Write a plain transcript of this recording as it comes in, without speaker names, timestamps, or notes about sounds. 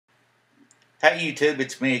Hey YouTube,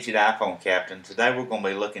 it's me, your iPhone Captain. Today we're going to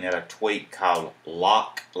be looking at a tweak called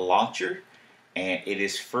Lock Launcher, and it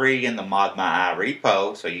is free in the Mod My Eye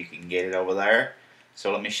repo, so you can get it over there.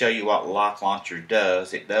 So let me show you what Lock Launcher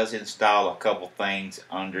does. It does install a couple things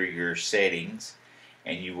under your settings,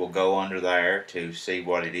 and you will go under there to see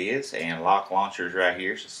what it is. And Lock Launcher is right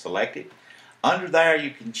here, so select it. Under there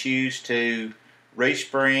you can choose to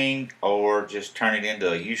respring or just turn it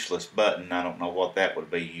into a useless button. I don't know what that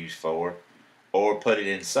would be used for. Or put it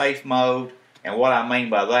in safe mode. And what I mean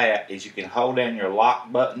by that is you can hold down your lock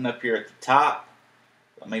button up here at the top.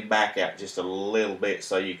 Let me back out just a little bit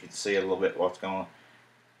so you can see a little bit what's going on.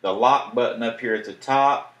 The lock button up here at the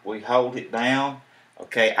top, we hold it down.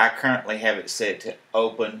 Okay, I currently have it set to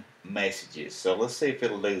open messages. So let's see if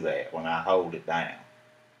it'll do that when I hold it down.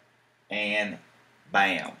 And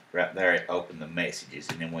bam, right there it opened the messages.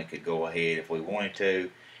 And then we could go ahead if we wanted to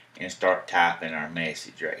and start typing our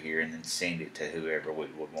message right here and then send it to whoever we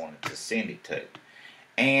would want it to send it to.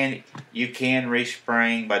 And you can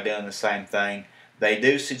respring by doing the same thing. They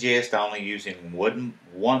do suggest only using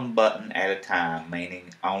one button at a time,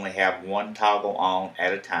 meaning only have one toggle on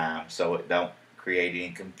at a time so it don't create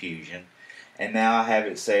any confusion. And now I have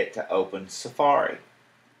it set to open Safari.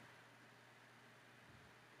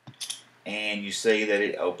 And you see that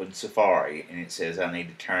it opens Safari and it says I need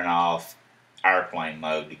to turn off airplane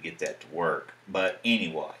mode to get that to work. But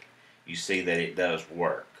anyway, you see that it does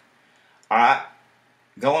work. Alright,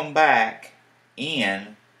 going back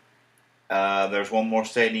in, there's one more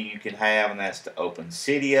setting you can have, and that's to open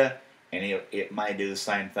Cydia, and it may do the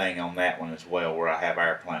same thing on that one as well, where I have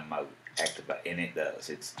airplane mode activated, and it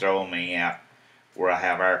does. It's throwing me out where I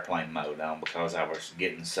have airplane mode on because I was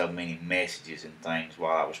getting so many messages and things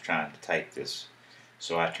while I was trying to take this,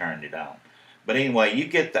 so I turned it on. But anyway, you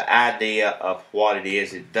get the idea of what it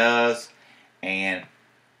is it does, and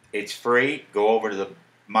it's free. Go over to the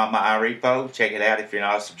My Eye repo, check it out. If you're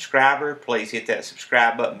not a subscriber, please hit that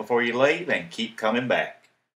subscribe button before you leave and keep coming back.